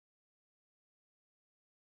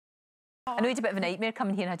I know you had a bit of a nightmare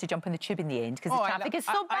coming here and had to jump on the tube in the end because the traffic is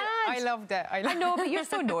so bad. I loved it. I know, but you're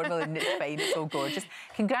so normal and it's fine. It's all gorgeous.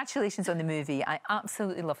 Congratulations on the movie. I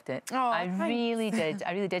absolutely loved it. Oh, I really did.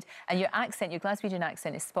 I really did. And your accent, your Glaswegian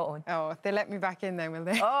accent is spot on. Oh, they let me back in then, will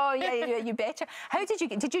they? Oh, yeah, you betcha. How did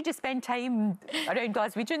you just spend time around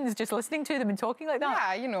Glaswegians just listening to them and talking like that?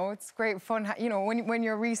 Yeah, you know, it's great fun. You know, when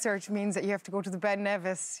your research means that you have to go to the Ben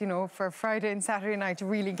Nevis, you know, for Friday and Saturday night to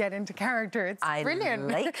really get into character, it's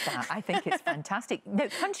brilliant. I like that. I think it's fantastic. Now,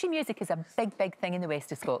 country music is a big, big thing in the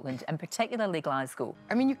west of Scotland, and particularly Glasgow.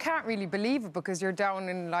 I mean, you can't really believe it because you're down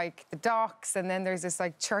in, like, the docks, and then there's this,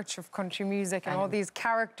 like, church of country music and all these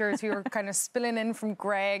characters who are kind of spilling in from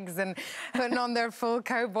Greg's and putting on their full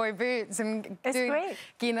cowboy boots and doing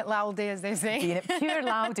gien it laldy, as they say. Gien it pure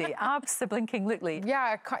laldy, absolutely.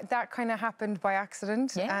 Yeah, that kind of happened by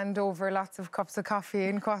accident and over lots of cups of coffee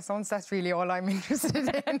and croissants. That's really all I'm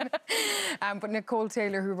interested in. But Nicole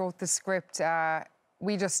Taylor, who wrote the script,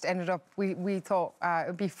 we just ended up, we thought it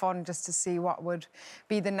would be fun just to see what would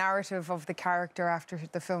be the narrative of the character after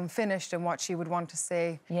the film finished and what she would want to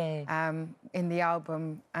say in the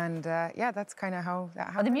album. And yeah, that's kind of how that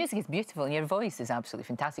happened. Well, the music is beautiful and your voice is absolutely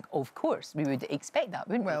fantastic. Of course, we would expect that,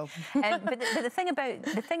 wouldn't we? But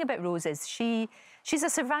the thing about Rose is she's a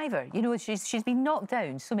survivor. You know, she's been knocked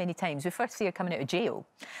down so many times. We first see her coming out of jail,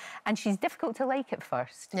 and she's difficult to like at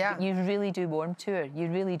first. Yeah, but you really do warm to her. You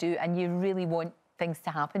really do, and you really want things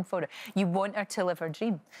to happen for her. You want her to live her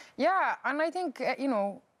dream. Yeah, and I think, you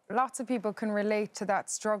know, lots of people can relate to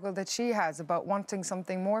that struggle that she has about wanting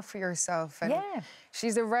something more for yourself. And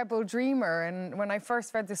she's a rebel dreamer. And when I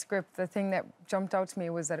first read the script, the thing that jumped out to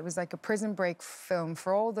me was that it was like a prison break film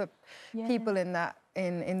for all the people in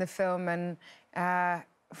the film. And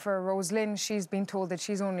for Rose Lynn, she's been told that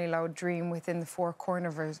she's only allowed to dream within the four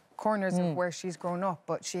corners of where she's grown up.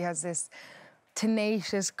 But she has this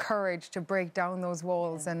tenacious courage to break down those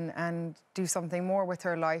walls and do something more with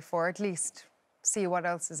her life, or at least see what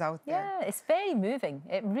else is out there. Yeah, it's very moving.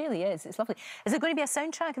 It really is. It's lovely. Is there going to be a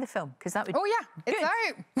soundtrack of the film? Because that would... Oh, yeah. It's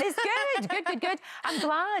out. It's good. I'm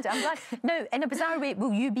glad. Now, in a bizarre way,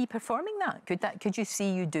 will you be performing that? Could you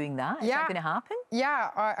see you doing that? Is that going to happen? Yeah.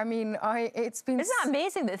 I mean, it's been... Isn't that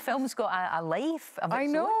amazing that the film's got a life of its I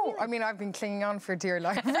know. own, really? I mean, I've been clinging on for dear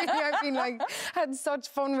life. Really, I've been, like, had such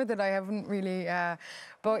fun with it. I haven't really...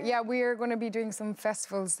 But, yeah, we are going to be doing some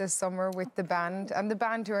festivals this summer with the band. And the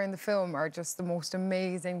band who are in the film are just the most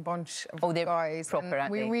amazing bunch of guys. Proper,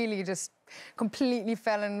 and we really just completely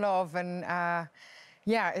fell in love. And,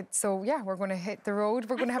 so, we're going to hit the road.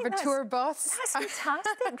 We're going to have a tour bus. That's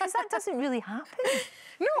fantastic, because that doesn't really happen.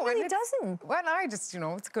 No, it really doesn't. Well, I just, you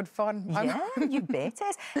know, it's good fun. Yeah, you bet it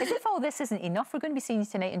is. As if all this isn't enough, we're going to be seeing you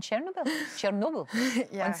tonight in Chernobyl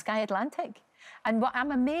on Sky Atlantic. And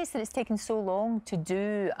I'm amazed that it's taken so long to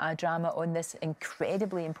do a drama on this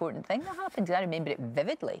incredibly important thing that happened. I remember it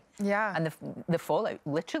vividly. Yeah. And the fallout,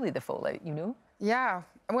 literally the fallout, you know? Yeah.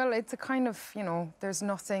 Well, it's a kind of, you know, there's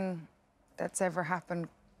nothing that's ever happened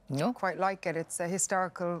quite like it. It's a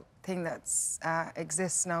historical thing that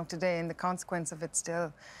exists now today, and the consequence of it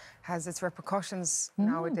still has its repercussions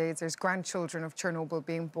nowadays. There's grandchildren of Chernobyl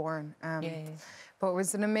being born. But it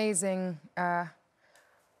was an amazing...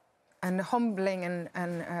 and humbling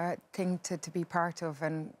and thing to be part of,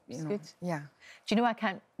 and you know, good. Yeah. Do you know, I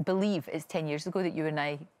can't believe it's 10 years ago that you and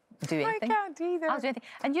I do anything. I can't either. I'll do anything.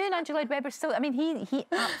 And you and Andrew Lloyd Webber still, I mean, he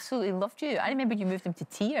absolutely loved you. I remember you moved him to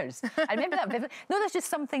tears. I remember that vividly. No, there's just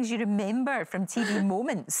some things you remember from TV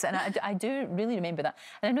moments, and I do really remember that.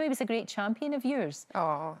 And I know he was a great champion of yours.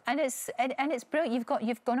 Oh. And it's brilliant.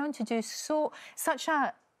 You've gone on to do such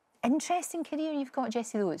a interesting career you've got,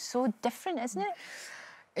 Jessie, though. It's so different, isn't it?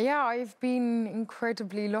 Yeah, I've been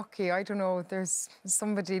incredibly lucky. I don't know if there's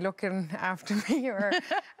somebody looking after me, or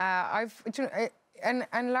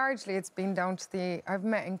and largely it's been down to I've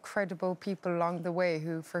met incredible people along the way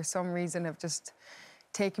who, for some reason, have just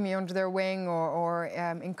taken me under their wing or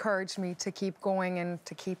encouraged me to keep going and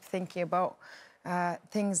to keep thinking about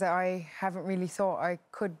things that I haven't really thought I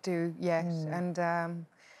could do yet. And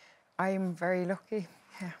I'm very lucky.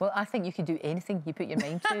 Yeah. Well, I think you can do anything you put your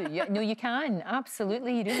mind to. No, you can.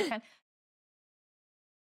 Absolutely, you really can.